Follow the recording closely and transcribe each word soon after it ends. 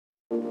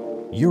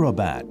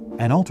URABat,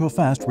 an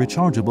ultra-fast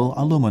rechargeable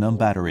aluminum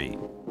battery.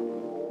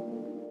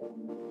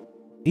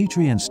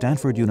 ITRI and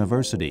Stanford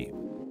University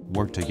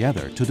worked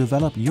together to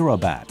develop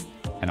URABat,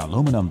 an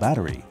aluminum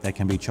battery that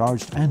can be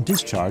charged and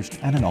discharged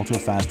at an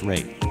ultra-fast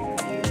rate.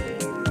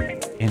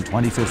 In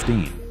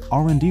 2015,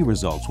 R&D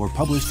results were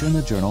published in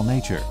the journal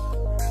Nature.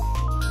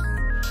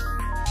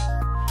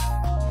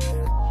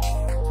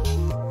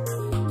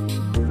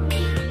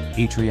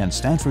 ITRI and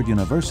Stanford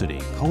University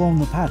co-own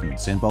the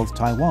patents in both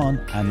Taiwan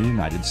and the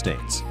United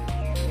States.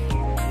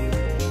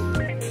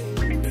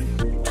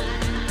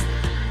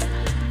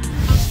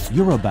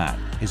 URABat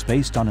is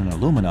based on an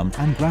aluminum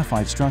and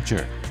graphite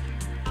structure.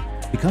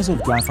 Because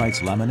of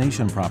graphite's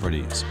lamination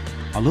properties,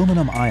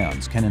 aluminum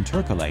ions can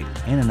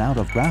intercalate in and out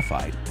of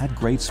graphite at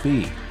great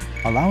speed,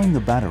 allowing the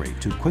battery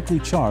to quickly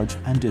charge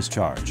and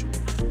discharge.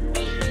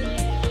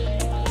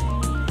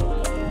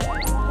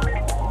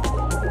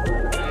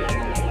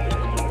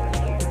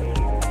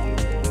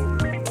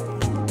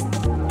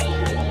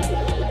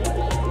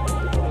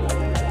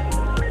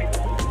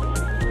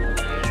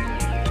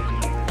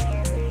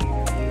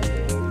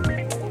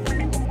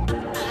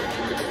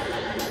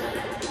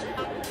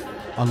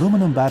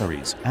 Aluminum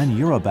batteries and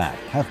URABat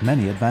have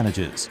many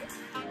advantages.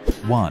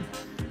 1.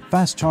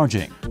 Fast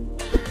charging.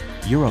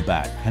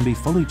 URABat can be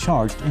fully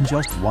charged in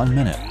just 1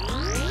 minute.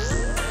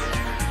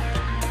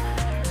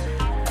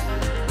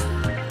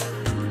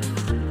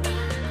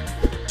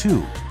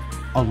 2.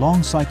 A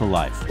long cycle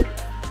life.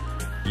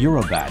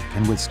 URABat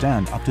can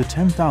withstand up to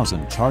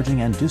 10,000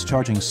 charging and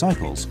discharging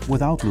cycles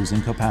without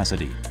losing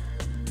capacity.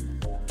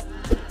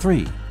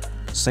 3.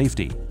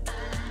 Safety.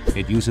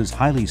 It uses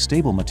highly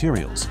stable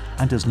materials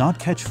and does not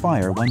catch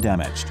fire when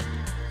damaged.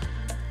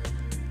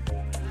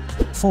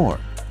 4.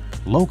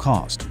 Low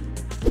cost.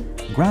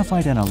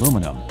 Graphite and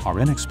aluminum are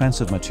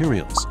inexpensive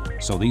materials,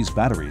 so these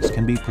batteries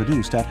can be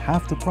produced at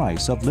half the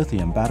price of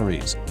lithium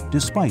batteries,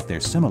 despite their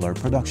similar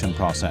production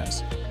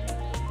process.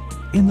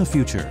 In the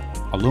future,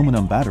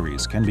 aluminum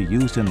batteries can be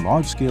used in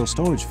large-scale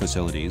storage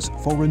facilities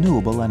for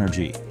renewable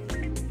energy.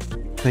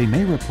 They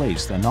may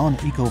replace the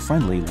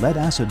non-eco-friendly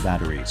lead-acid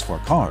batteries for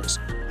cars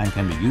and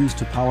can be used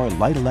to power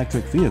light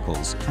electric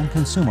vehicles and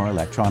consumer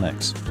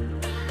electronics.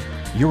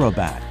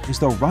 URABat is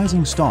the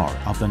rising star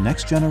of the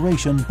next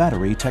generation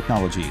battery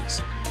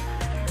technologies.